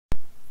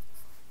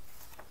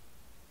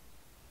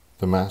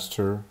The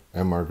Master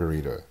and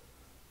Margarita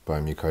by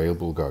Mikhail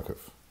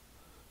Bulgakov.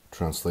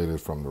 Translated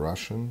from the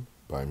Russian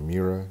by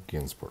Mira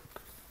Ginsburg.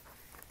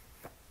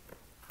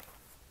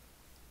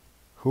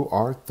 Who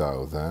art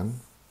thou, then?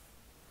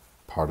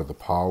 Part of the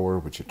power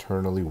which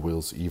eternally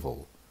wills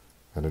evil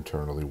and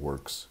eternally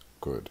works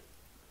good.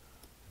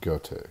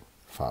 Goethe,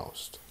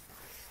 Faust.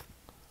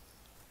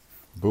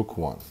 Book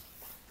 1.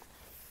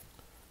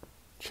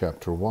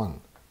 Chapter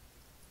 1.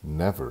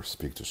 Never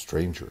speak to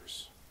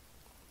strangers.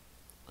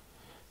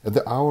 At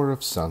the hour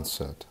of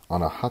sunset,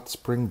 on a hot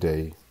spring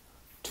day,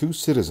 two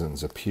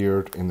citizens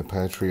appeared in the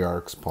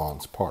Patriarch's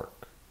Pond's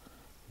Park.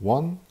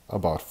 One,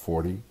 about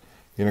 40,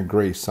 in a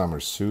grey summer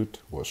suit,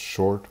 was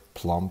short,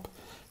 plump,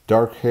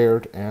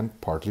 dark-haired, and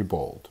partly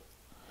bald.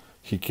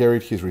 He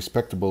carried his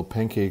respectable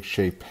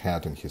pancake-shaped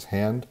hat in his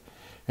hand,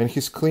 and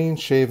his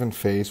clean-shaven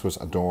face was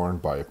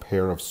adorned by a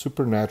pair of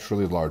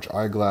supernaturally large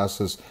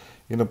eyeglasses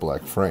in a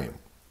black frame.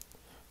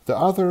 The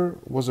other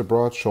was a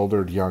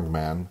broad-shouldered young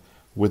man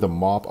with a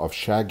mop of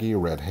shaggy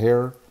red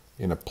hair,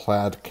 in a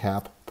plaid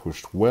cap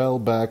pushed well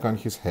back on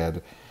his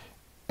head,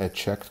 a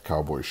checked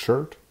cowboy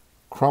shirt,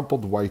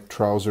 crumpled white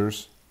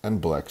trousers,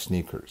 and black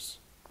sneakers.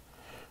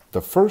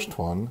 The first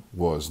one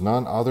was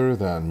none other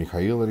than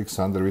Mikhail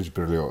Alexandrovich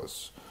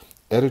Berlioz,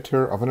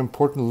 editor of an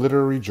important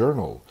literary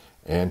journal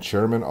and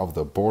chairman of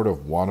the board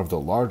of one of the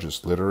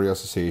largest literary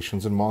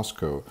associations in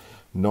Moscow,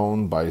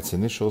 known by its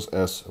initials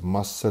as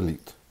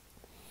Massolit.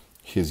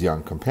 His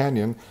young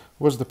companion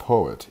was the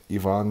poet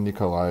Ivan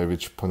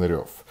Nikolaevich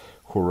Ponyrev,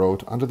 who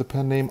wrote under the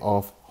pen name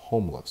of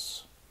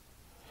Homeless.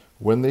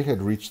 When they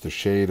had reached the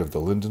shade of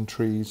the linden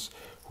trees,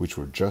 which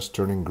were just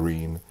turning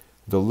green,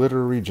 the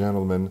literary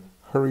gentleman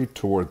hurried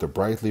toward the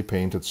brightly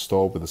painted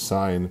stall with the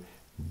sign,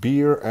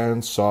 "Beer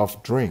and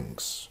soft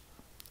drinks."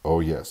 Oh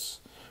yes,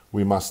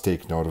 we must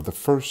take note of the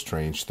first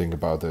strange thing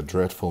about that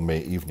dreadful May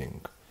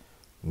evening.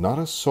 Not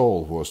a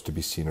soul was to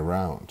be seen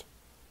around,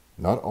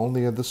 not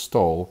only at the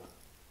stall,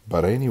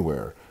 but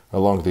anywhere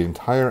along the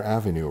entire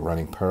avenue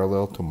running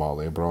parallel to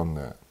Malé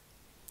Bronne.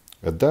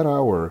 At that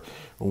hour,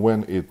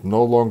 when it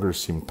no longer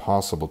seemed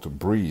possible to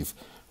breathe,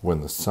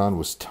 when the sun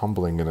was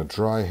tumbling in a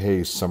dry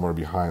haze somewhere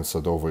behind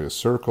Sadovaya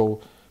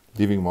Circle,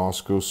 leaving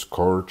Moscow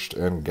scorched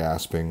and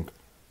gasping,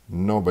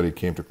 nobody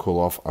came to cool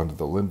off under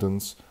the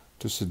lindens,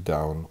 to sit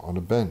down on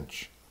a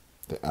bench.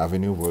 The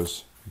avenue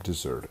was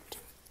deserted.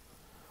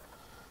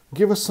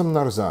 "Give us some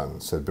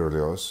Narzan," said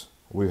Berlioz.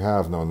 "We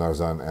have no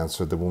Narzan,"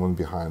 answered the woman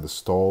behind the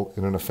stall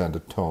in an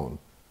offended tone.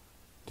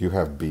 "Do you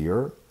have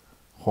beer?"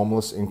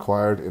 Homeless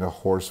inquired in a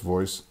hoarse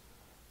voice.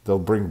 "They'll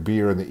bring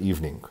beer in the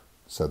evening,"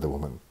 said the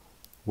woman.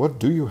 "What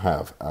do you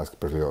have?" asked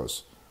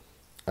Berlioz.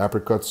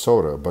 "Apricot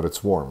soda, but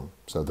it's warm,"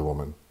 said the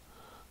woman.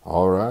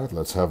 "All right,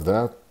 let's have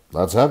that.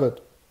 Let's have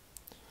it."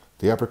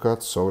 The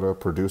apricot soda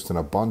produced an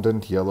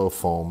abundant yellow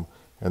foam,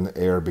 and the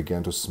air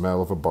began to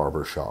smell of a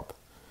barber shop.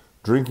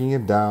 Drinking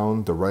it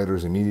down, the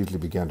writers immediately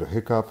began to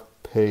hiccup,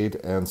 paid,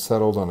 and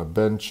settled on a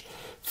bench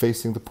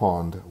facing the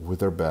pond with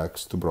their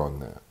backs to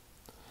Bronne.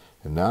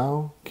 And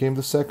now came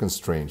the second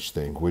strange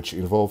thing, which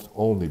involved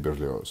only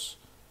Berlioz.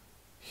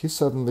 He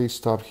suddenly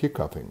stopped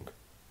hiccuping.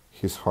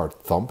 His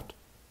heart thumped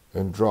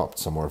and dropped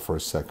somewhere for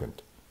a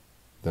second,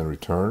 then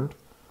returned,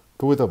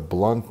 but with a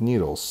blunt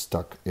needle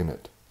stuck in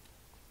it.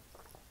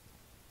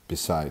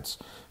 Besides,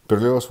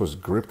 Berlioz was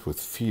gripped with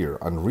fear,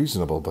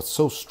 unreasonable but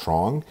so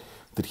strong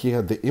that he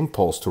had the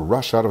impulse to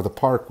rush out of the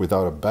park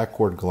without a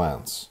backward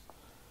glance.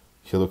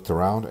 He looked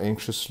around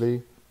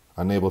anxiously,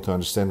 unable to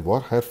understand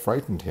what had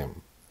frightened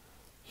him.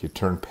 He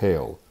turned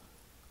pale,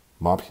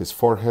 mopped his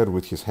forehead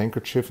with his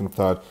handkerchief, and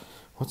thought,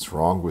 "What's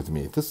wrong with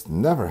me? This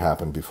never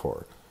happened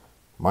before.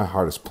 My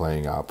heart is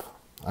playing up.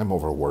 I'm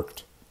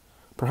overworked.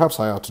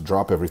 Perhaps I ought to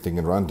drop everything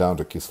and run down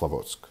to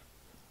Kislovodsk."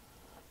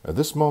 At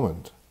this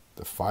moment,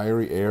 the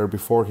fiery air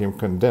before him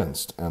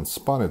condensed and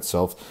spun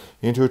itself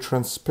into a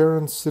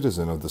transparent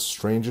citizen of the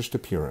strangest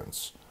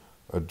appearance,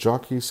 a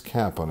jockey's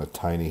cap on a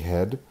tiny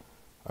head,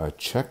 a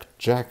checked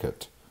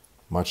jacket,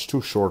 much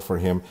too short for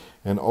him,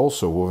 and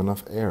also woven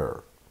of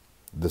air.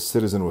 The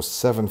citizen was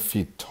 7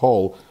 feet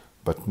tall,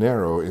 but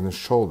narrow in the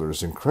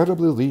shoulders,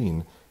 incredibly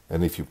lean,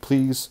 and, if you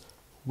please,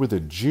 with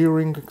a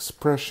jeering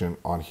expression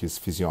on his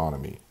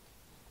physiognomy.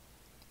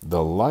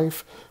 The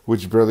life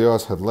which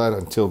Berlioz had led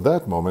until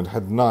that moment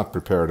had not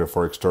prepared him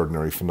for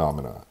extraordinary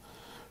phenomena.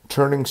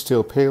 Turning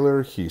still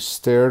paler, he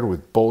stared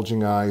with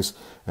bulging eyes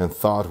and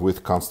thought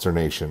with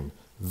consternation,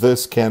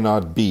 "This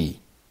cannot be."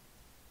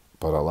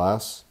 But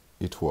alas,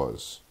 it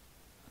was.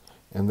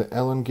 And the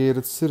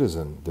elongated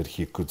citizen that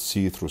he could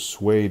see through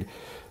swayed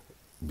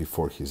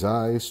before his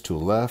eyes to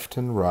left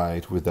and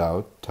right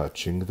without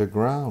touching the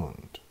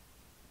ground.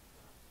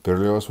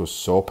 Berlioz was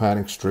so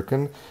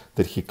panic-stricken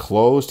that he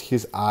closed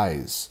his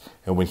eyes,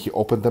 and when he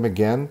opened them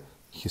again,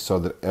 he saw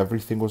that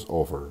everything was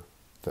over.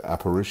 The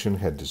apparition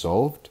had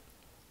dissolved,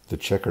 the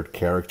checkered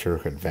character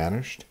had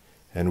vanished,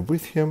 and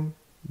with him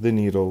the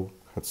needle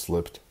had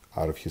slipped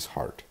out of his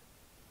heart.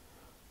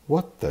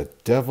 "What the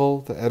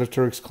devil?" the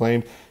editor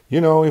exclaimed. "You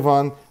know,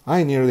 Ivan,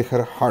 I nearly had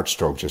a heart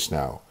stroke just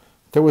now.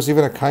 There was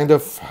even a kind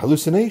of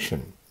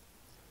hallucination."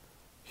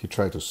 He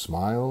tried to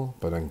smile,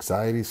 but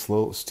anxiety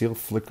still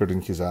flickered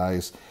in his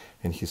eyes,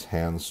 and his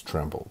hands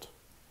trembled.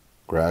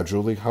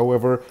 Gradually,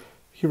 however,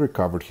 he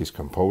recovered his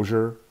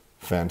composure,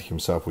 fanned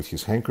himself with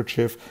his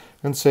handkerchief,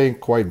 and saying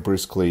quite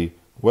briskly,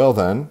 "Well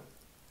then,"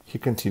 he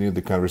continued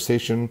the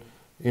conversation,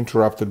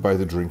 interrupted by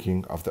the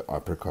drinking of the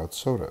apricot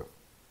soda.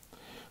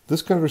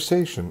 This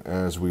conversation,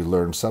 as we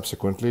learned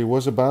subsequently,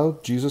 was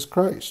about Jesus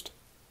Christ.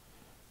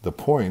 The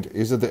point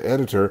is that the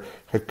editor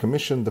had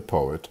commissioned the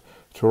poet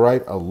to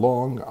write a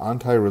long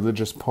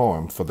anti-religious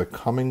poem for the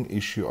coming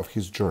issue of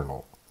his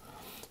journal.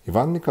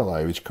 Ivan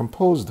Nikolaevich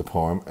composed the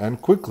poem, and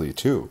quickly,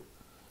 too.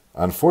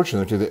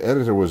 Unfortunately, the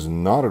editor was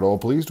not at all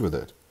pleased with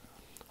it.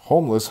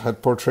 Homeless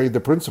had portrayed the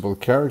principal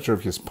character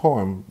of his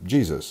poem,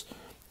 Jesus,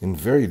 in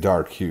very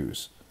dark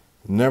hues.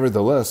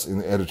 Nevertheless, in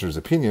the editor's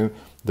opinion,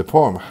 the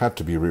poem had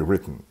to be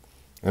rewritten.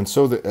 And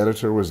so the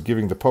editor was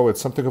giving the poet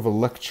something of a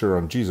lecture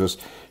on Jesus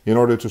in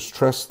order to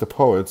stress the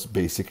poet's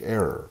basic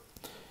error.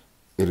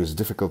 It is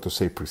difficult to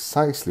say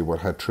precisely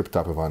what had tripped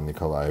up Ivan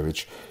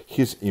Nikolaevich,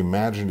 his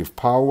imaginative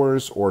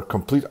powers or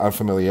complete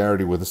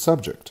unfamiliarity with the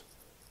subject.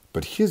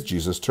 But his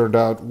Jesus turned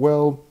out,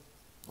 well,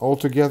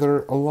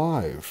 altogether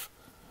alive.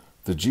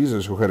 The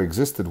Jesus who had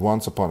existed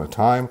once upon a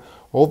time,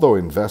 although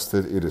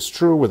invested, it is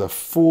true, with a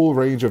full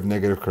range of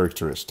negative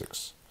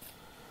characteristics.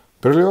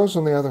 Berlioz,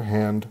 on the other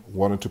hand,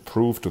 wanted to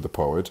prove to the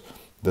poet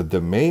that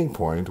the main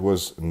point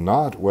was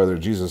not whether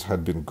Jesus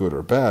had been good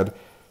or bad,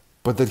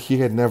 but that he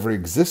had never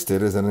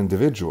existed as an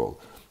individual,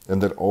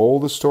 and that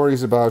all the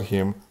stories about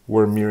him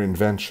were mere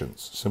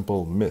inventions,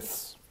 simple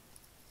myths.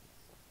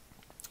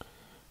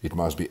 It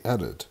must be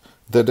added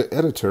that the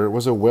editor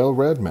was a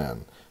well-read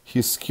man.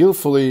 He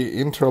skillfully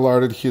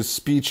interlarded his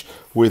speech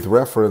with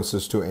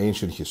references to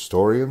ancient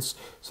historians,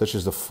 such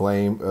as the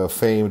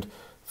famed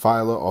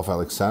Philo of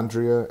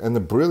Alexandria and the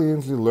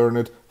brilliantly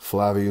learned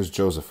Flavius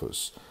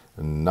Josephus,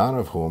 none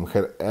of whom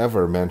had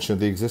ever mentioned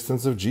the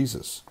existence of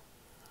Jesus.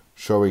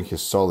 Showing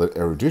his solid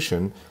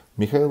erudition,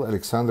 Mikhail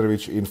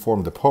Alexandrovich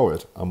informed the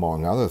poet,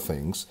 among other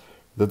things,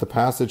 that the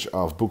passage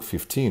of Book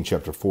 15,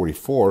 Chapter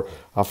 44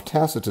 of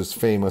Tacitus'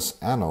 famous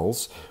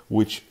Annals,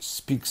 which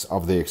speaks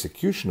of the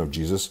execution of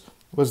Jesus,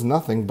 was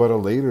nothing but a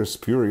later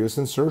spurious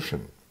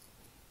insertion.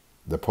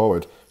 The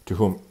poet, to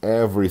whom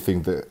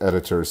everything the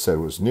editor said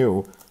was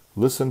new,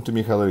 listened to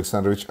Mikhail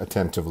Alexandrovich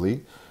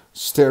attentively,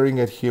 staring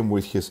at him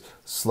with his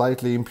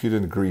slightly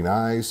impudent green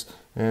eyes,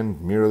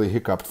 and merely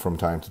hiccuped from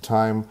time to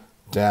time,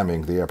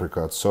 damning the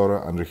apricot soda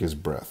under his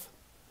breath.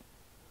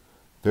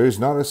 "There is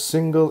not a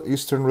single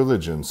Eastern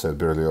religion," said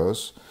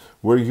Berlioz,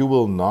 "where you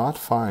will not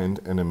find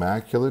an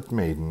immaculate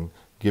maiden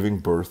giving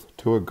birth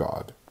to a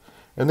god.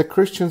 And the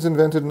Christians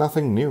invented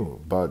nothing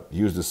new, but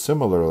used a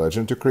similar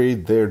legend to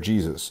create their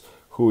Jesus,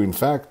 who in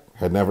fact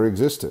had never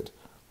existed.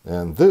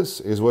 And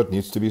this is what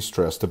needs to be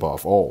stressed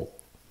above all."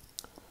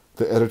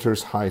 The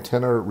editor's high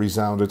tenor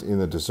resounded in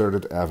a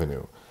deserted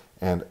avenue,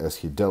 and as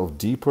he delved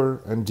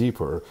deeper and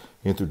deeper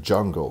into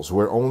jungles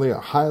where only a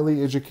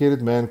highly educated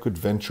man could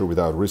venture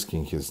without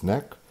risking his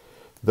neck,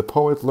 the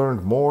poet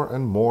learned more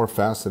and more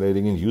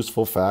fascinating and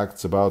useful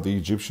facts about the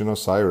Egyptian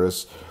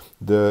Osiris,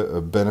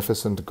 the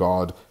beneficent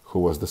god who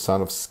was the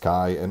son of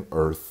sky and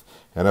earth,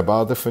 and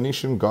about the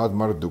Phoenician god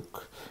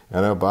Marduk,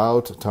 and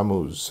about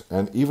Tammuz,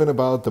 and even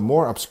about the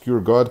more obscure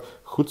god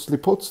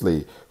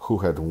Huitzilopochtli, who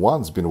had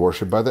once been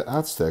worshipped by the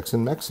Aztecs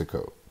in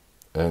Mexico.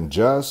 And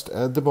just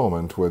at the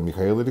moment when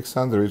Mikhail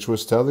Alexandrovich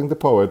was telling the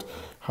poet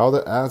how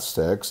the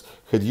Aztecs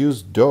had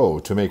used dough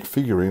to make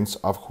figurines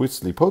of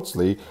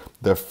Huitzilopochtli,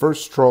 the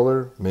first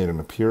stroller made an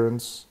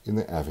appearance in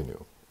the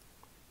avenue.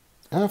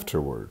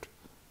 Afterward,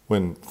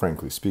 when,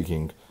 frankly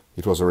speaking,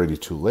 it was already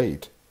too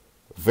late,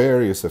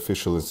 various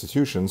official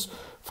institutions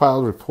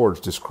filed reports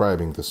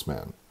describing this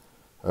man.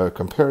 A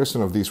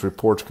comparison of these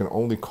reports can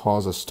only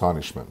cause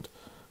astonishment.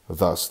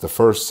 Thus, the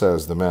first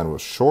says the man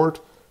was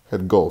short,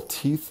 had gold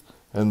teeth,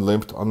 and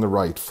limped on the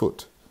right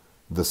foot.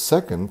 The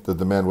second, that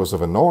the man was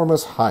of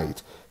enormous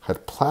height,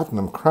 had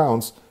platinum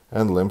crowns,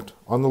 and limped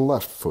on the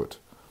left foot.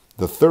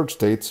 The third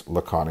states,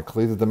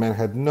 laconically, that the man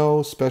had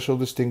no special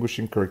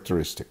distinguishing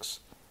characteristics.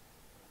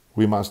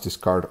 We must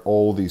discard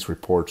all these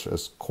reports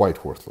as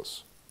quite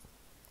worthless.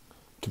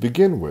 To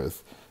begin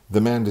with,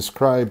 the man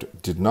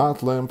described did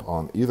not limp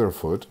on either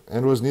foot,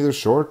 and was neither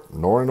short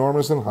nor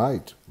enormous in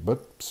height,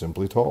 but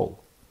simply tall.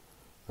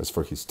 As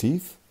for his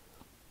teeth,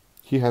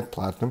 he had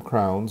platinum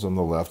crowns on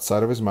the left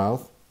side of his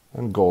mouth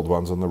and gold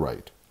ones on the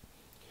right.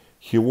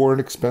 He wore an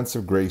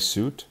expensive gray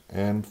suit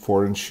and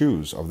foreign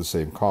shoes of the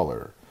same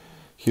color.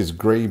 His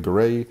gray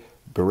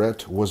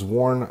beret was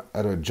worn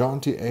at a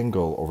jaunty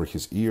angle over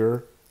his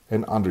ear,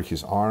 and under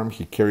his arm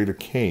he carried a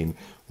cane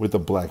with a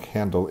black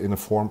handle in the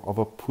form of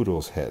a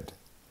poodle's head.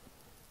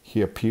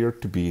 He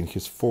appeared to be in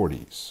his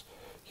 40s.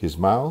 His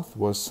mouth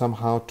was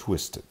somehow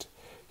twisted.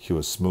 He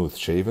was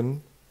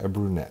smooth-shaven, a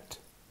brunette.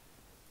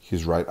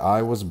 His right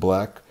eye was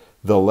black,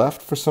 the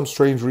left, for some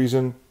strange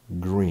reason,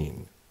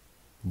 green.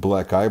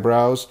 Black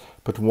eyebrows,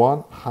 but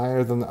one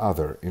higher than the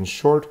other. In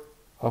short,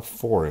 a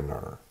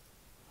foreigner.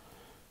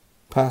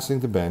 Passing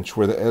the bench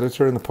where the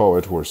editor and the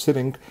poet were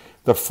sitting,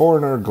 the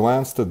foreigner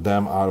glanced at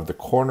them out of the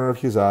corner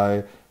of his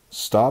eye,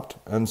 stopped,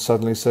 and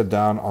suddenly sat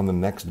down on the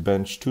next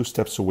bench 2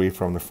 steps away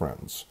from the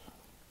friends.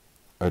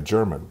 A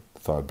German,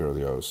 thought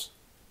Berlioz.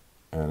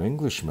 An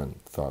Englishman,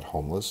 thought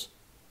Homeless.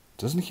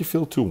 Doesn't he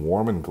feel too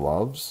warm in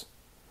gloves?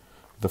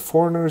 The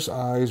foreigner's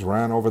eyes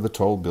ran over the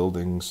tall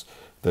buildings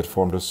that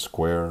formed a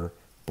square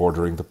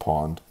bordering the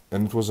pond,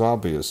 and it was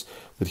obvious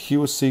that he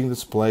was seeing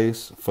this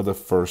place for the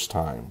first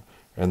time,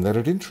 and that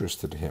it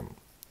interested him.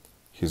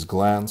 His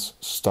glance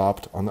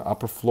stopped on the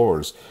upper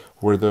floors,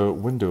 where the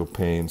window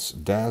panes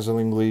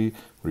dazzlingly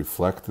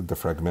reflected the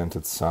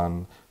fragmented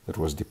sun that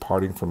was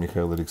departing from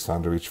Mikhail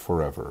Alexandrovich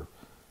forever,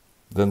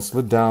 then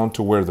slid down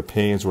to where the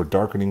panes were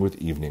darkening with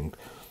evening.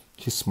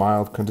 He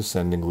smiled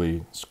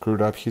condescendingly,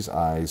 screwed up his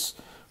eyes,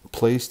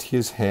 placed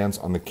his hands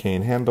on the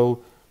cane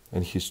handle,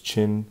 and his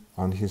chin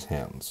on his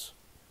hands.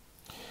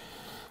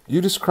 You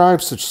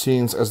describe such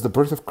scenes as the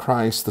birth of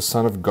Christ, the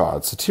Son of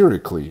God,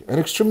 satirically, and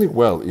extremely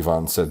well,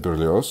 Ivan, said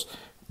Berlioz.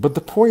 But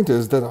the point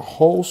is that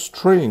whole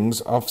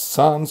strings of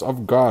sons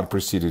of God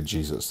preceded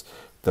Jesus.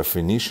 The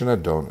Phoenician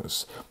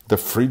Adonis, the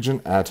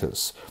Phrygian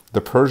Attis,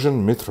 the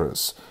Persian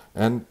Mithras,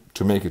 and,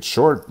 to make it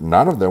short,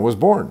 none of them was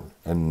born,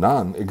 and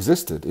none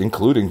existed,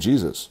 including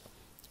Jesus.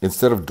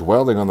 Instead of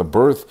dwelling on the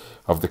birth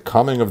of the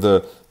coming of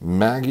the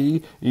Magi,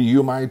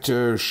 you might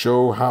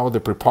show how the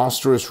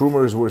preposterous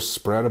rumors were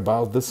spread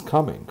about this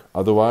coming.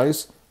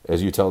 Otherwise,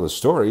 as you tell the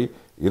story,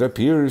 it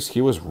appears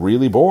he was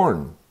really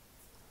born.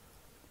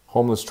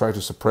 Homeless tried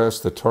to suppress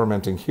the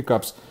tormenting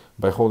hiccups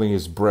by holding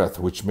his breath,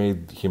 which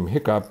made him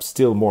hiccup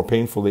still more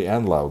painfully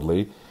and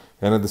loudly,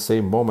 and at the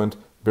same moment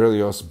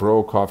Berlioz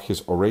broke off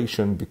his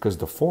oration because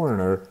the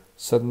foreigner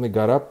suddenly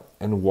got up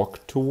and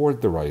walked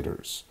toward the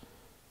writers.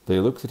 They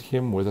looked at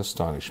him with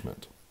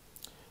astonishment.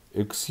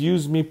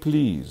 "Excuse me,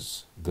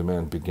 please," the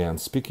man began,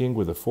 speaking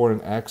with a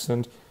foreign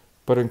accent,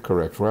 but in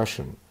correct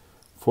Russian,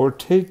 "for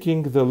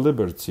taking the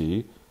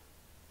liberty,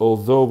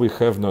 although we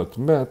have not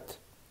met,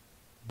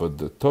 but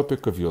the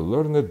topic of your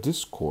learned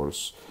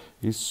discourse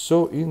is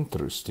so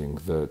interesting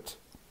that—"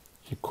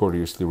 He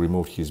courteously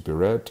removed his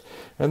beret,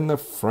 and the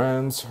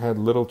friends had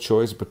little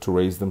choice but to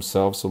raise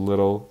themselves a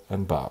little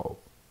and bow.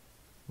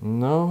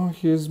 "No,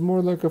 he is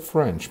more like a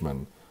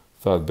Frenchman,"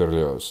 thought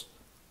Berlioz.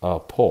 "A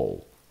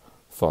Pole,"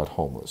 thought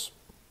Homeless.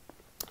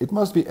 It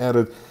must be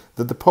added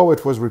that the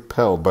poet was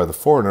repelled by the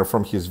foreigner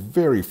from his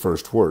very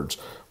first words,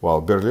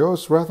 while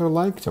Berlioz rather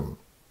liked him.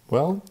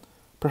 Well,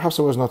 perhaps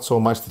it was not so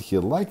much that he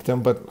liked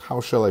him, but how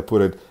shall I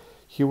put it?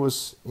 He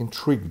was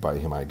intrigued by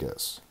him, I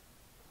guess.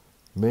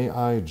 "May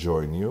I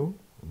join you?"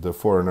 the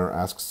foreigner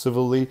asked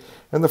civilly,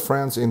 and the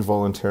friends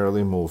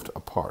involuntarily moved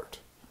apart.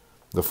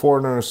 The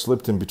foreigner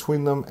slipped in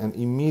between them and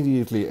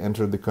immediately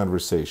entered the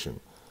conversation.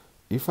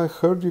 "If I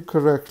heard you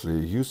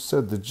correctly, you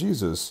said that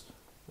Jesus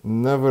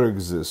never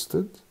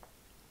existed?"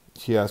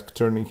 he asked,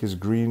 turning his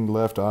green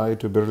left eye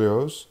to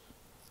Berlioz.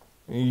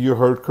 "You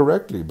heard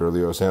correctly,"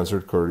 Berlioz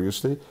answered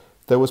courteously.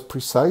 "That was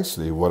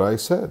precisely what I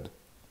said."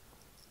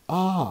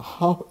 "Ah,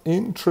 how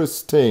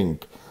interesting!"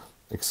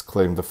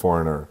 exclaimed the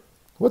foreigner.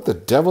 "What the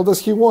devil does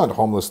he want?"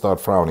 Homeless thought,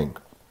 frowning.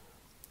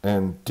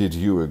 "And did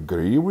you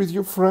agree with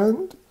your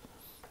friend?"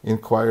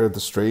 inquired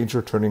the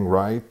stranger, turning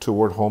right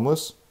toward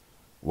Homeless.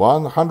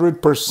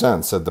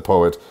 100%, said the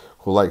poet,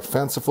 who liked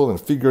fanciful and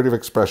figurative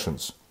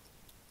expressions.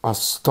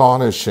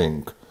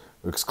 "Astonishing!"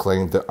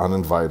 exclaimed the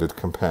uninvited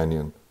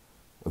companion.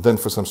 Then,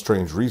 for some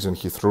strange reason,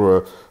 he threw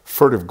a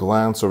furtive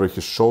glance over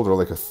his shoulder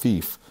like a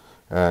thief,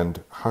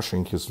 and,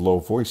 hushing his low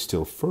voice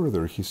still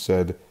further, he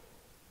said,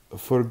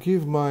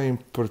 "Forgive my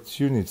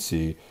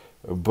importunity,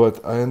 but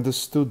I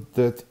understood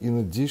that in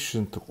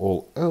addition to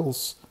all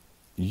else,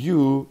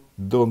 you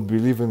don't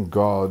believe in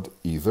God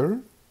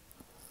either?"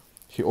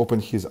 He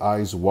opened his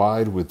eyes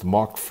wide with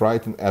mock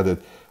fright and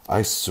added,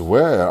 "I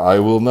swear I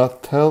will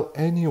not tell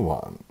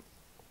anyone."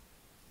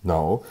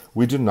 "No,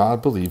 we do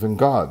not believe in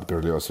God,"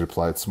 Berlioz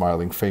replied,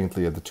 smiling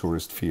faintly at the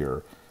tourist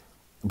fear.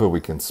 "But we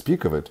can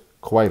speak of it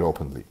quite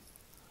openly."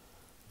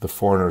 The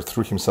foreigner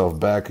threw himself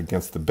back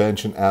against the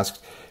bench and asked,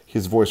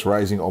 his voice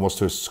rising almost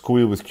to a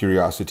squeal with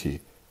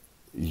curiosity,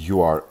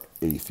 "You are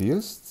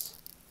atheists?"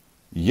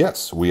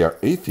 "Yes, we are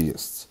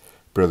atheists,"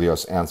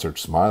 Berlioz answered,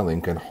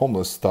 smiling, and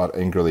Homeless thought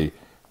angrily,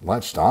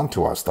 "Latched on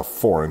to us, the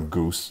foreign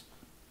goose."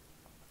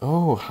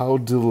 "Oh, how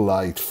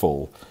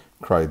delightful!"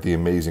 cried the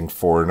amazing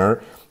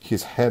foreigner,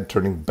 his head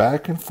turning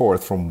back and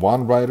forth from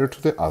one writer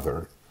to the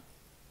other.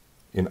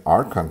 "In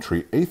our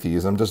country,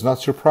 atheism does not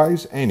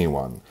surprise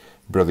anyone,"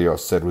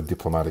 Berlioz said with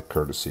diplomatic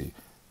courtesy.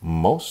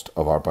 "Most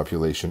of our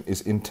population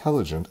is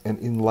intelligent and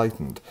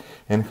enlightened,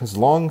 and has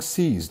long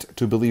ceased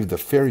to believe the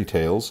fairy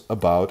tales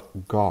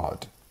about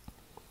God."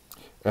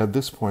 At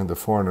this point, the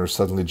foreigner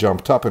suddenly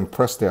jumped up and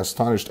pressed the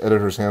astonished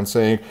editor's hand,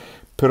 saying,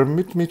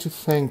 "Permit me to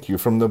thank you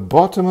from the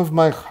bottom of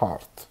my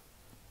heart."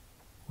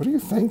 "What are you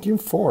thanking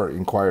for?"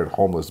 inquired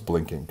Homeless,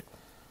 blinking.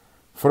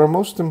 "For a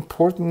most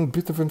important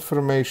bit of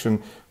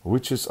information,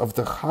 which is of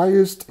the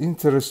highest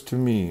interest to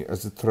me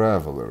as a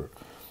traveler,"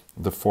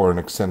 the foreign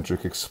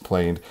eccentric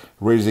explained,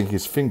 raising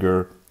his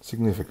finger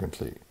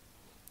significantly.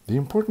 The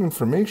important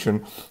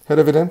information had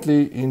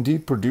evidently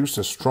indeed produced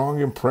a strong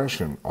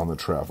impression on the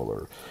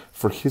traveler,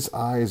 for his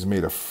eyes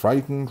made a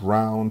frightened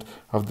round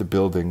of the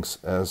buildings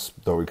as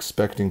though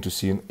expecting to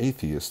see an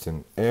atheist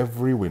in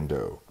every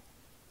window.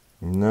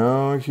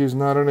 No, he's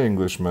not an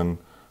Englishman,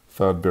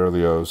 thought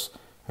Berlioz,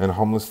 and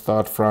Homeless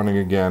thought, frowning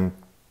again,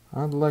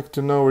 I'd like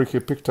to know where he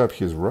picked up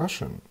his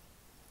Russian.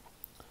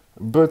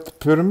 But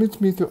permit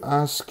me to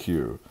ask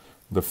you,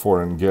 the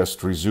foreign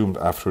guest resumed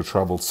after a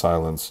troubled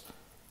silence,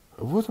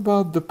 what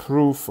about the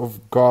proof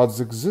of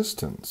God's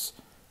existence?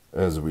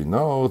 As we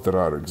know, there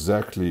are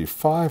exactly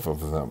 5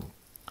 of them.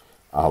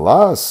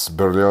 Alas,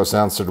 Berlioz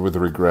answered with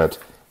regret,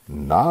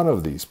 none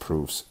of these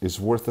proofs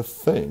is worth a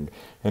thing,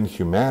 and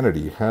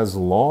humanity has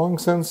long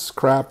since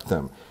scrapped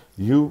them.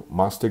 You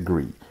must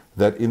agree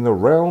that in the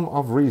realm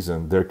of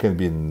reason there can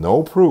be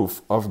no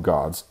proof of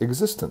God's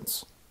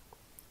existence.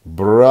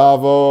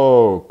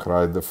 Bravo!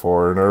 Cried the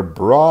foreigner.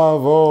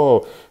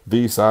 Bravo!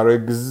 These are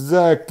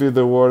exactly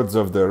the words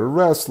of the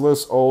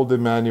restless old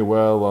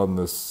Immanuel on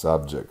this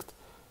subject.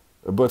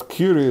 But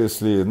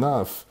curiously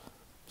enough,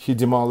 he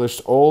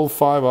demolished all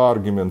 5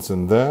 arguments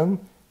and then,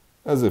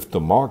 as if to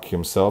mock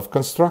himself,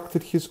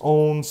 constructed his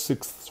own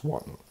 6th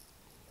one.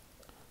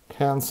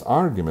 Kant's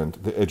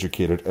argument, the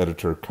educated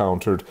editor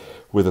countered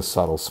with a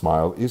subtle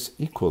smile, is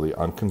equally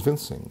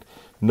unconvincing.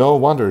 No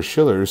wonder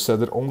Schiller said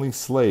that only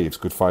slaves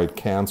could find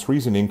Kant's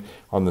reasoning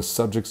on the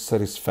subject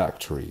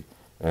satisfactory,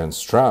 and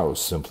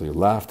Strauss simply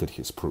laughed at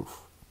his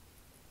proof.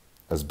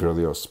 As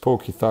Berlioz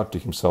spoke, he thought to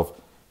himself,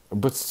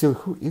 but still,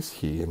 who is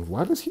he, and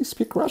why does he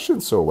speak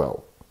Russian so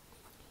well?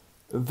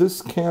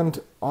 This Kant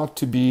ought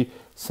to be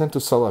sent to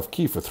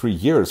Solovki for 3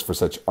 years for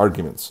such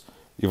arguments.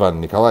 Ivan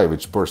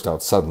Nikolaevich burst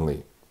out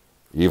suddenly.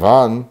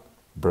 Ivan,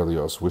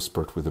 Berlioz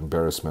whispered with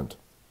embarrassment.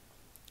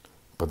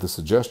 But the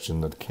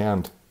suggestion that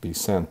Kant be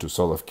sent to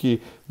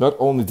Solovki not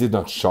only did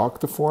not shock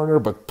the foreigner,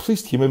 but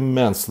pleased him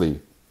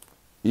immensely.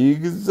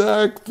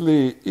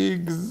 Exactly,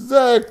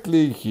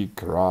 exactly, he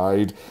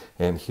cried,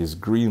 and his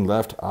green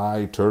left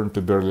eye, turned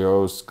to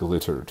Berlioz,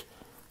 glittered.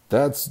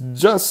 That's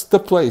just the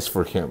place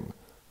for him.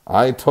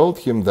 I told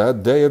him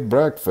that day at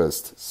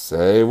breakfast,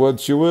 say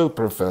what you will,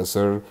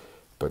 Professor,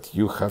 but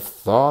you have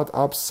thought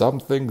up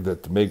something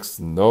that makes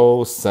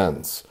no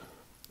sense.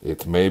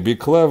 It may be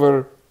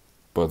clever,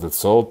 but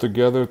it's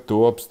altogether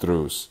too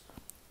abstruse.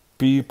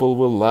 People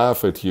will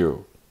laugh at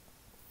you.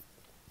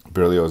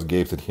 Berlioz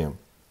gaped at him.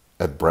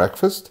 At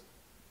breakfast?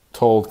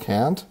 Told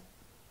Kant?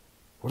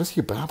 What is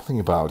he babbling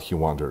about, he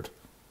wondered.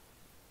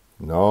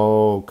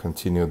 No,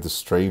 continued the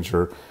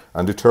stranger,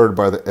 undeterred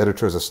by the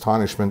editor's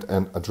astonishment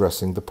and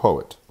addressing the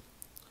poet.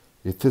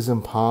 It is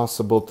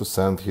impossible to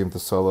send him to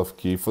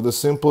Solovki for the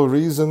simple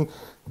reason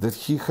that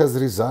he has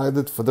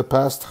resided for the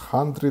past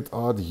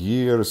 100-odd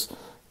years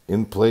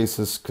in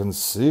places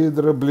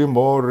considerably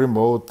more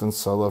remote than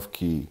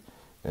Solovki,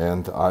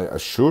 and I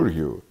assure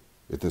you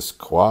it is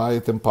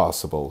quite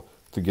impossible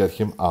to get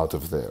him out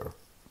of there.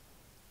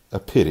 A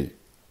pity,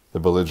 the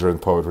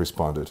belligerent poet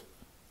responded.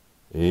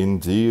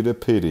 Indeed a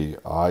pity,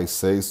 I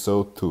say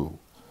so too.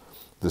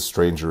 The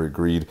stranger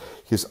agreed,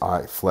 his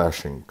eye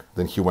flashing.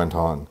 Then he went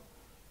on.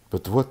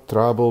 But what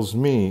troubles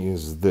me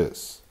is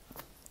this.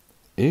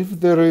 If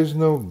there is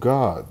no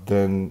God,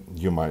 then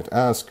you might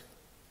ask,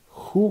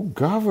 who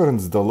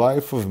governs the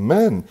life of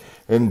men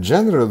and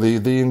generally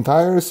the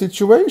entire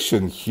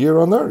situation here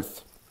on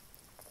earth?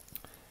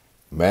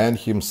 Man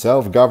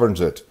himself governs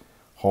it,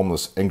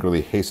 Homeless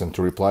angrily hastened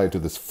to reply to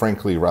this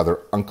frankly rather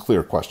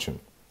unclear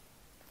question.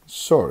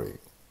 Sorry,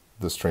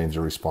 the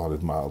stranger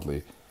responded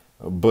mildly,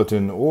 but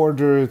in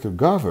order to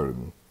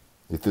govern,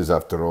 it is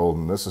after all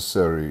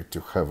necessary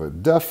to have a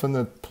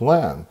definite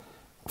plan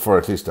for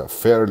at least a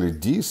fairly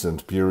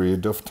decent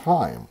period of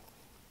time.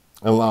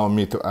 Allow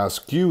me to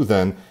ask you,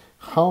 then,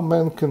 how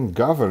man can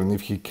govern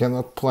if he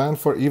cannot plan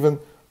for even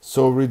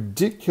so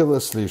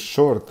ridiculously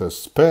short a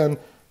span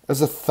as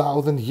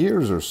 1,000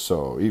 years or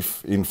so,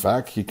 if, in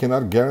fact, he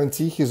cannot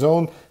guarantee his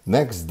own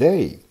next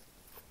day?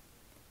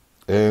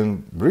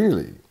 And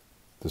really,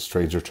 the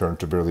stranger turned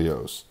to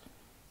Berlioz,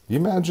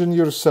 imagine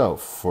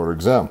yourself, for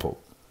example,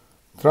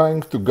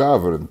 trying to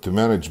govern, to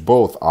manage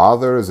both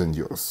others and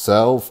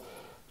yourself,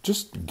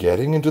 just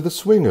getting into the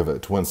swing of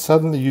it, when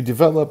suddenly you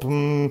develop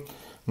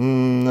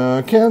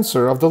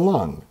cancer of the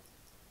lung.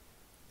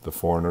 The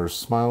foreigner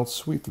smiled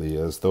sweetly,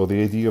 as though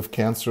the idea of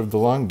cancer of the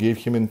lung gave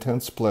him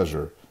intense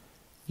pleasure.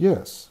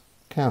 Yes,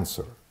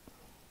 cancer.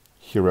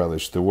 He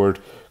relished the word,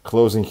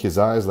 closing his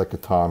eyes like a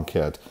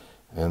tomcat,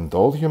 and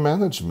all your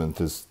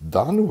management is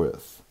done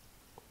with.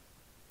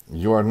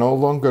 You are no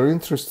longer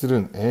interested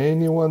in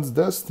anyone's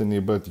destiny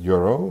but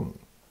your own.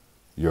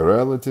 Your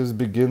relatives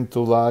begin to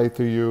lie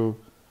to you.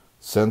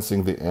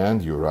 Sensing the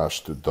end, you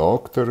rush to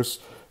doctors,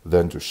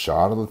 then to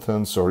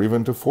charlatans, or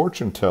even to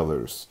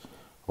fortune-tellers,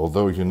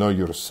 although you know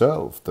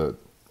yourself that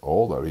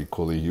all are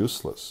equally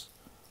useless.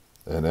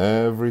 And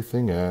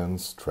everything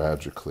ends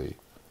tragically.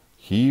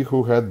 He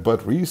who had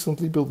but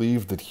recently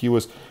believed that he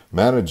was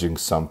managing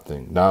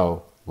something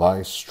now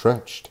lies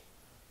stretched,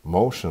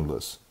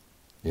 motionless,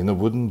 in a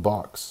wooden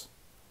box,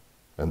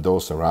 and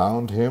those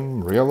around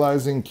him,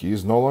 realizing he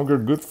is no longer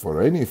good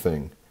for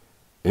anything,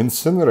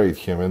 incinerate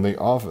him in the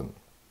oven.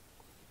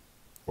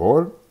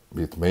 Or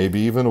it may be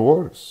even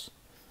worse.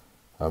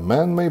 A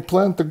man may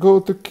plan to go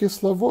to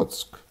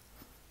Kislovodsk,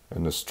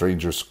 and the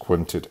stranger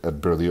squinted at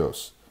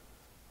Berlioz.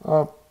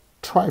 A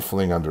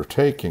trifling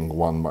undertaking,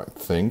 one might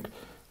think,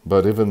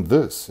 but even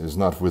this is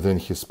not within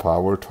his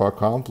power to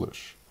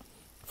accomplish,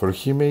 for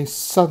he may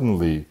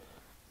suddenly,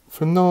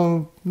 for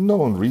no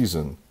known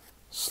reason,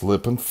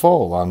 slip and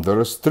fall under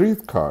a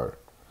streetcar.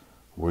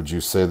 Would you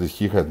say that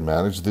he had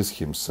managed this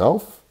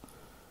himself?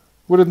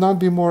 Would it not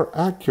be more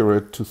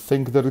accurate to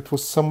think that it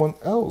was someone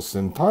else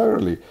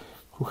entirely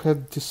who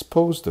had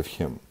disposed of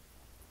him?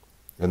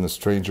 And the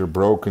stranger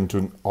broke into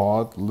an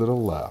odd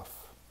little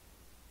laugh.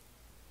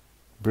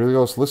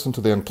 Berlioz listened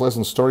to the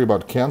unpleasant story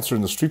about cancer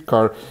in the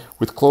streetcar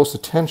with close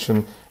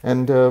attention,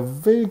 and a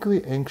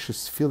vaguely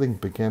anxious feeling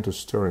began to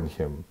stir in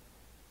him.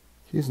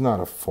 He's not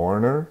a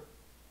foreigner,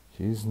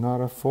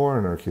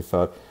 he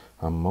thought,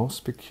 a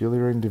most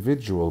peculiar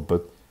individual,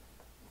 but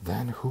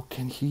then who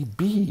can he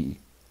be?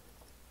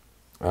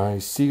 I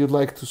see you'd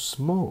like to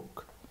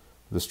smoke,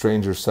 the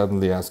stranger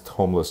suddenly asked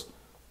Homeless.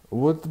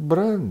 What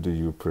brand do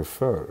you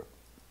prefer?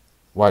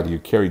 Why, do you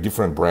carry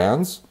different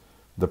brands?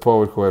 The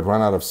poet, who had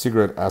run out of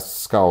cigarette, asked,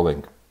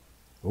 scowling.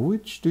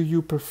 Which do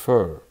you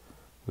prefer?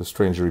 The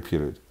stranger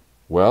repeated.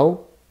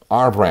 Well,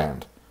 our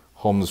brand,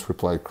 Homeless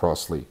replied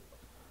crossly.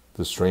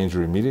 The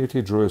stranger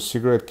immediately drew a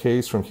cigarette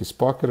case from his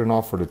pocket and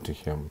offered it to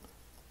him.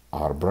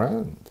 Our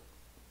brand.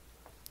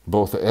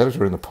 Both the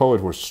editor and the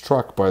poet were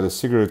struck by the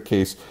cigarette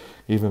case,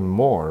 even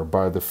more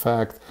by the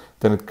fact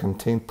that it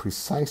contained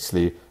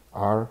precisely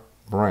our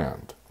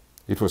brand.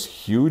 It was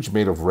huge,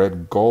 made of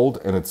red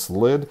gold, and its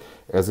lid,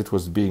 as it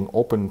was being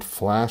opened,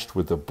 flashed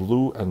with the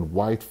blue and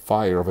white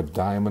fire of a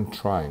diamond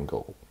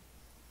triangle.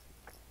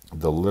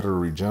 The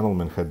literary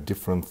gentleman had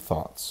different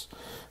thoughts.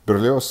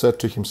 Berlioz said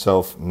to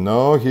himself,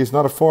 no, he's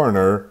not a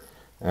foreigner.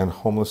 And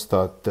Homeless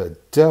thought, the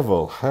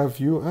devil, have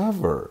you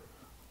ever?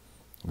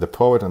 The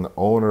poet and the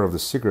owner of the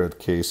cigarette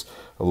case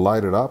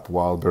lighted up,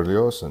 while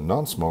Berlioz, a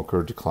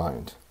non-smoker,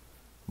 declined.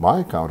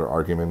 My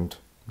counter-argument,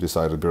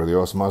 decided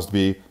Berlioz, must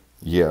be,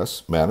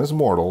 yes, man is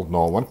mortal,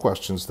 no one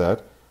questions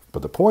that,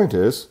 but the point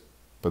is,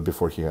 but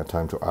before he had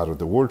time to utter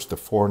the words, the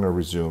foreigner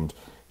resumed,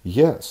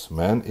 yes,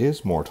 man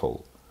is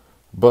mortal,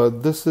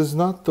 but this is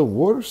not the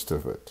worst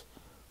of it.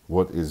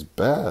 What is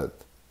bad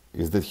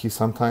is that he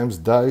sometimes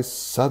dies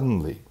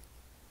suddenly.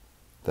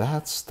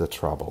 That's the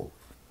trouble.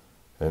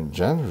 And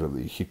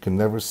generally he can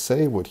never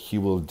say what he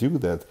will do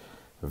that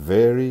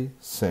very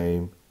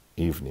same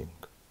evening.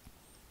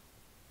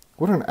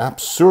 What an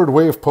absurd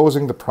way of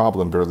posing the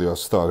problem,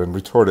 Berlioz thought, and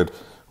retorted,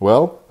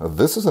 well,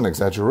 this is an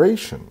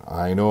exaggeration.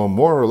 I know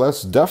more or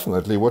less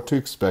definitely what to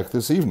expect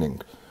this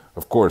evening.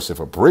 Of course, if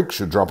a brick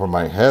should drop on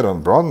my head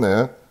on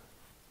Bronne...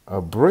 A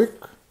brick?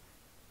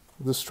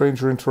 The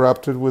stranger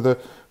interrupted with a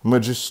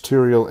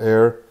magisterial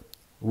air.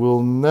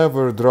 Will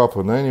never drop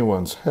on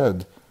anyone's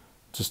head,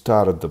 just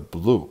out of the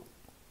blue.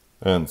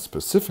 And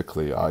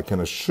specifically, I can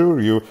assure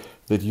you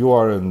that you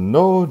are in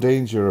no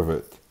danger of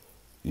it.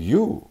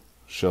 You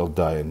shall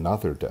die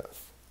another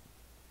death.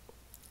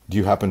 Do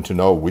you happen to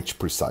know which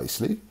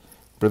precisely?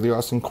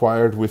 Berlioz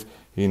inquired with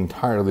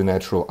entirely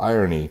natural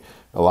irony,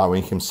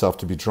 allowing himself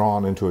to be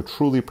drawn into a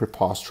truly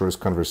preposterous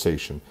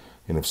conversation.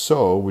 And if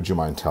so, would you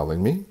mind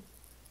telling me?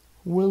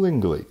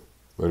 Willingly,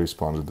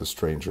 responded the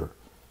stranger.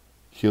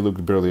 He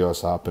looked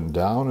Berlioz up and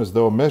down as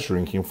though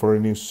measuring him for a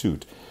new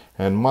suit,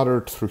 and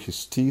muttered through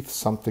his teeth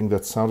something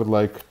that sounded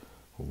like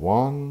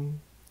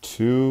 1,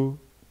 2,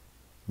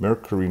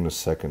 Mercury in the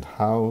second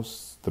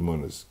house, the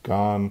moon is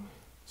gone,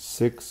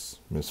 6,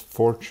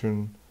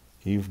 misfortune,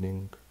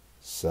 evening,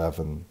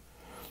 7.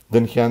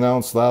 Then he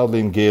announced loudly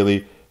and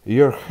gaily,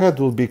 your head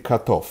will be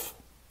cut off.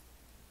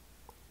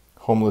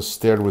 Homeless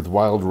stared with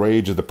wild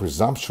rage at the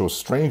presumptuous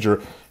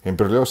stranger, and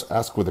Berlioz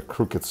asked with a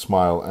crooked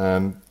smile,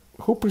 and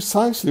who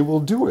precisely will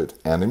do it?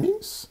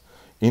 Enemies?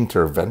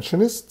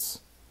 Interventionists?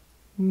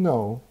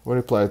 No,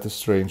 replied the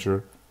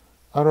stranger,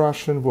 a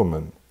Russian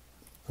woman,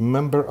 a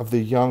member of the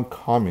Young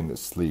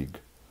Communist League.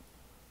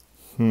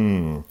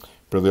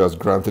 Berlioz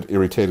grunted,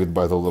 irritated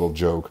by the little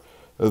joke.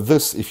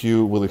 This, if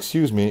you will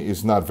excuse me,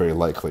 is not very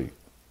likely.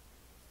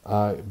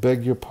 I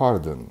beg your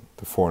pardon,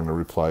 the foreigner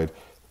replied,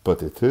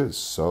 but it is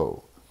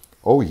so.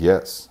 Oh,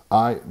 yes,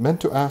 I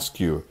meant to ask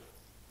you,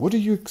 what do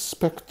you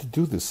expect to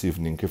do this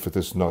evening, if it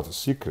is not a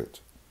secret?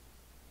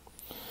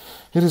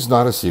 It is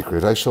not a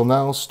secret. I shall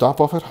now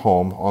stop off at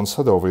home on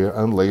Sadovia,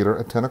 and later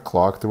at 10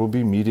 o'clock there will be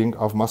a meeting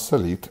of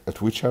Massolit,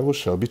 at which I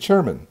shall be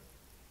chairman.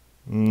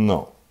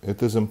 No,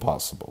 it is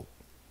impossible,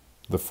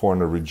 the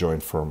foreigner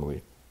rejoined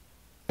firmly.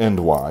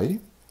 And why?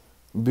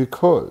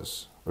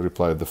 Because,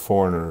 replied the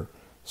foreigner,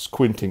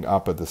 squinting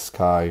up at the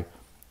sky,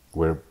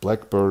 where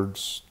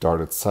blackbirds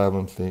darted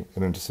silently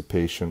in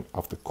anticipation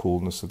of the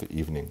coolness of the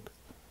evening.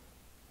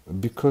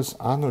 Because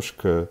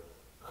Anushka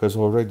has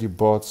already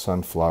bought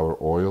sunflower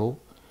oil,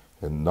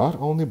 and not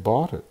only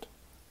bought it,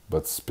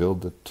 but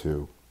spilled it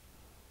too,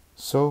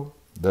 so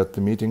that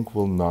the meeting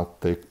will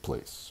not take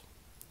place.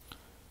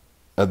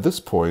 At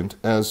this point,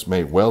 as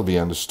may well be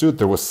understood,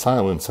 there was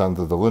silence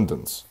under the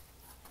lindens.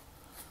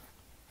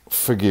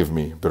 "Forgive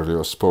me,"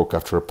 Berlioz spoke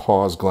after a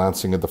pause,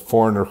 glancing at the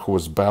foreigner who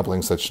was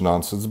babbling such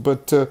nonsense,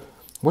 "but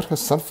what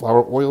has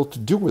sunflower oil to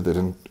do with it,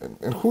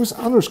 and who is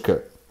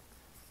Anushka?"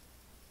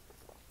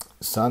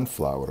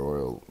 "Sunflower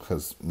oil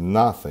has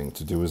nothing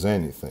to do with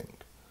anything."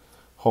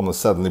 Homeless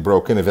suddenly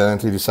broke in,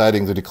 evidently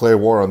deciding to declare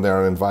war on their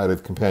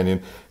uninvited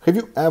companion. "Have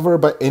you ever,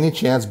 by any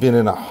chance, been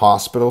in a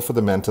hospital for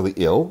the mentally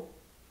ill?"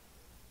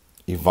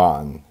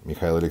 "Ivan,"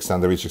 Mikhail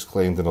Alexandrovich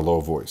exclaimed in a low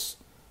voice.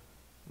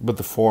 But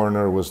the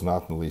foreigner was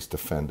not in the least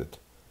offended.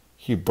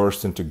 He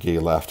burst into gay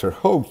laughter.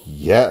 "Oh,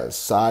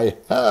 yes, I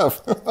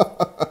have.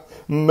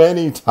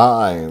 Many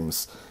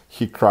times,"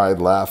 he cried,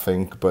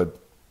 laughing, but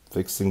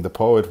fixing the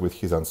poet with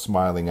his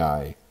unsmiling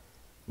eye.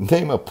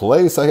 "Name a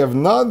place I have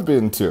not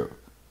been to.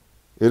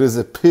 It is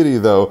a pity,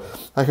 though,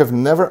 I have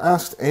never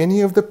asked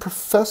any of the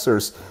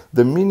professors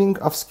the meaning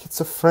of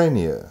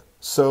schizophrenia,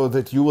 so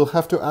that you will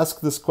have to ask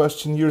this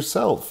question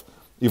yourself,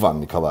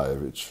 Ivan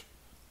Nikolaevich."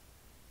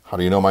 "How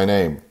do you know my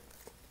name?"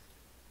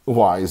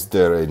 "Why, is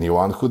there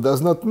anyone who does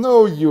not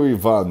know you,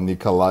 Ivan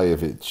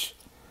Nikolaevich?"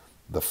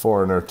 The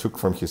foreigner took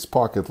from his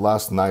pocket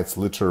last night's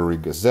literary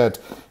gazette,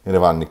 and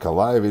Ivan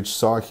Nikolaevich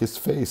saw his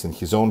face in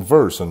his own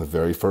verse on the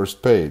very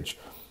first page.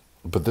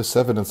 But this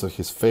evidence of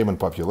his fame and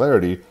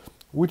popularity,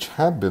 which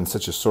had been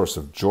such a source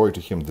of joy to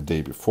him the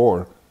day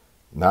before,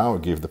 now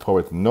gave the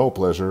poet no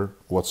pleasure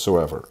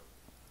whatsoever.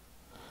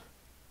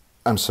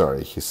 "I'm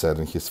sorry," he said,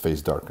 and his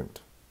face darkened.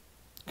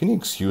 "Can you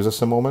excuse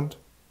us a moment?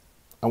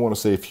 I want to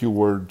say a few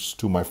words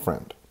to my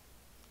friend."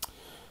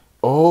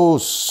 "Oh,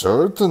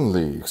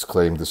 certainly,"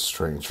 exclaimed the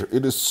stranger.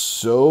 "It is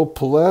so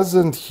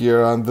pleasant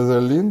here under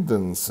the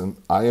lindens, and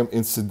I am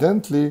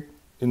incidentally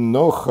in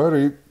no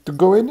hurry to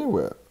go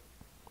anywhere."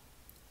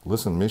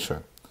 "Listen,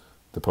 Misha,"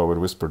 the poet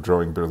whispered,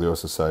 drawing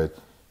Berlioz aside.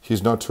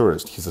 "He's no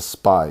tourist. He's a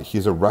spy.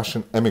 He's a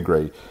Russian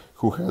emigre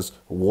who has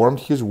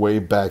wormed his way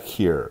back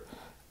here.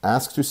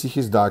 Ask to see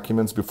his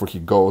documents before he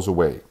goes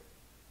away."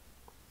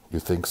 "You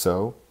think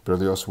so?"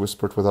 Berlioz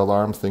whispered with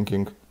alarm,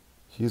 thinking,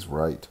 "He's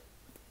right."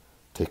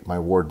 "Take my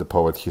word," the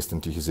poet hissed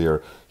into his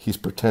ear. "He's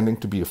pretending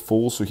to be a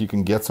fool so he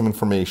can get some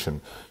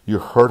information. You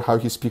heard how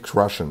he speaks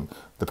Russian,"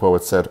 the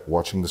poet said,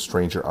 watching the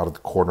stranger out of the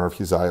corner of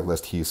his eye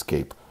lest he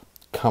escape.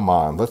 "Come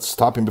on, let's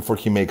stop him before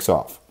he makes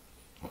off."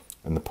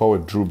 And the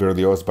poet drew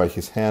Berlioz by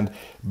his hand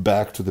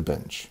back to the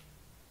bench.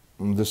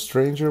 The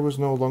stranger was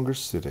no longer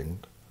sitting,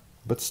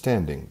 but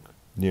standing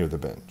near the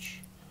bench.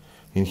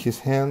 In his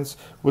hands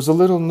was a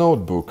little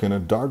notebook in a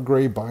dark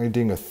gray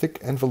binding, a thick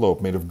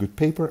envelope made of good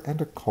paper, and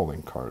a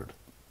calling card.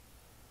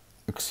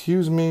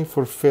 "Excuse me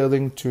for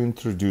failing to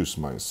introduce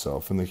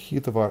myself in the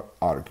heat of our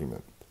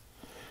argument.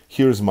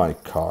 Here's my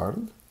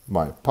card,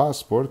 my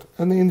passport,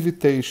 and the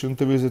invitation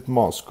to visit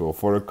Moscow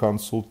for a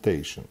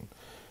consultation,"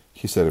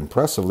 he said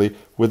impressively,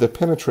 with a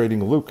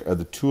penetrating look at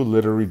the two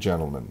literary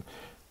gentlemen.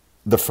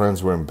 The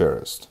friends were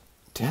embarrassed.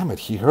 "Damn it,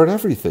 he heard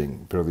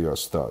everything,"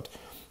 Berlioz thought,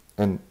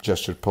 and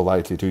gestured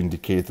politely to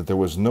indicate that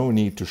there was no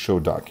need to show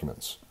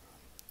documents.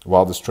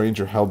 While the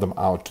stranger held them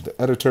out to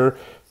the editor,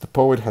 the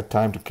poet had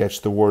time to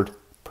catch the word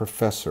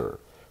 "professor"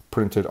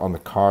 printed on the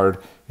card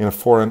in a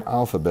foreign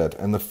alphabet,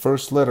 and the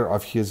first letter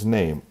of his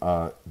name,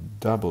 a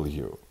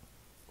W.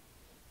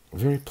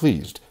 "Very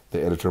pleased,"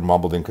 the editor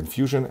mumbled in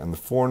confusion, and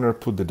the foreigner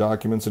put the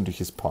documents into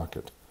his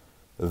pocket.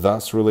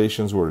 Thus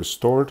relations were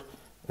restored,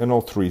 and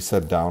all three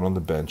sat down on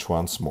the bench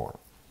once more.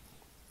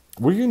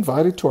 "Were you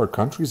invited to our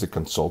country as a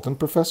consultant,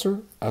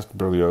 Professor?" asked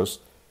Berlioz.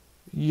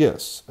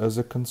 "Yes, as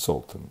a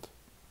consultant."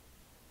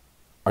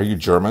 "Are you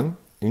German?"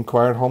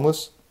 inquired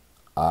Homeless.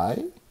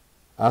 "I?"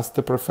 asked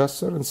the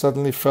professor, and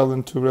suddenly fell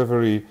into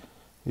reverie.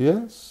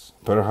 "Yes,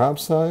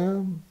 perhaps I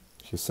am,"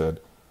 he said.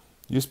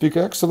 "You speak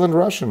excellent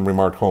Russian,"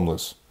 remarked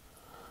Homeless.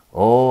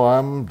 "Oh,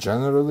 I'm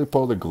generally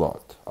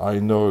polyglot. I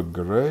know a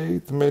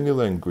great many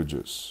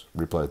languages,"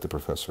 replied the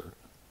professor.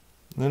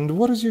 "And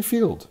what is your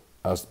field?"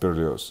 asked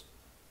Berlioz.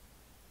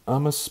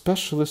 "I'm a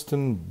specialist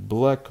in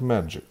black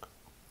magic."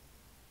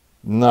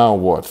 "Now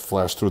what?"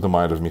 flashed through the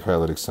mind of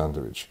Mikhail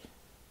Alexandrovich.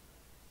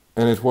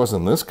 "And it was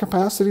in this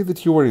capacity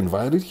that you were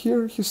invited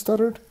here?" he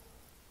stuttered.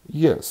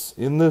 "Yes,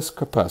 in this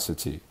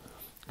capacity,"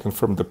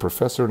 confirmed the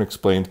professor, and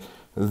explained,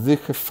 "they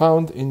have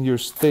found in your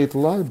state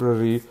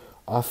library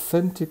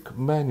authentic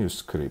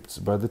manuscripts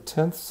by the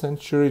 10th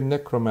century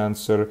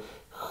necromancer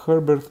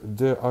Herbert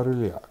de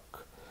Aurillac,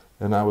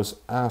 and I was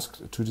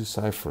asked to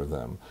decipher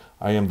them.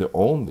 I am the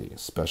only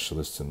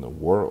specialist in the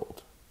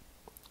world."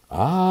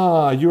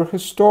 "Ah, you're a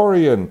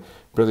historian,"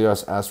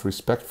 Berlioz asked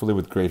respectfully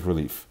with great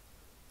relief.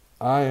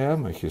 "I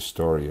am a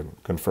historian,"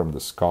 confirmed the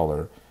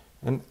scholar,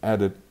 and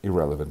added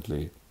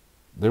irrelevantly,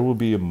 "There will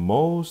be a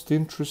most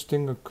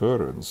interesting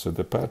occurrence at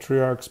the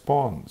Patriarch's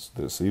ponds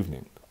this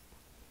evening."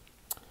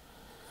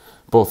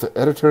 Both the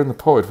editor and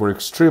the poet were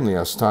extremely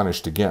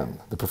astonished again.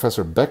 The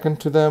professor beckoned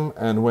to them,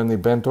 and when they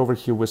bent over,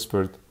 he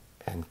whispered,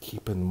 "And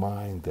keep in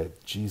mind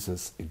that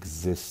Jesus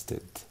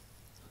existed."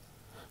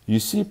 You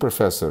see,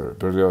 Professor,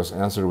 Berlioz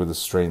answered with a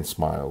strained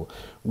smile,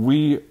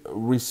 we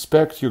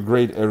respect your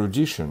great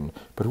erudition,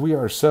 but we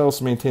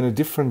ourselves maintain a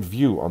different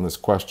view on this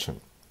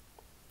question.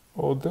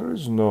 Oh, there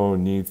is no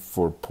need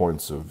for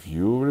points of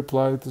view,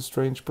 replied the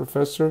strange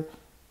professor.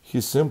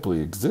 He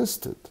simply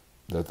existed,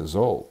 that is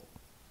all.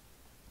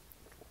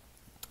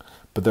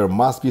 But there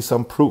must be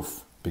some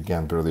proof,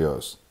 began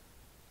Berlioz.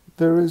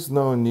 There is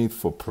no need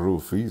for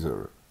proof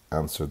either,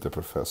 answered the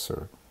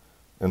professor,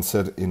 and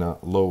said in a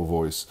low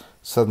voice,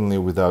 suddenly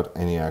without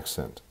any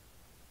accent,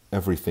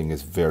 everything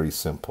is very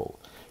simple.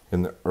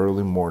 In the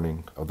early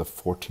morning of the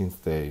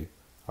 14th day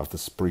of the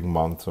spring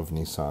month of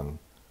Nisan,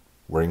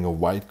 wearing a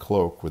white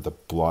cloak with a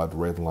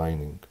blood-red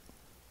lining,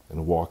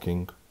 and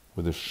walking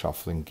with the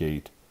shuffling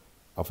gait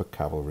of a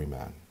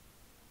cavalryman.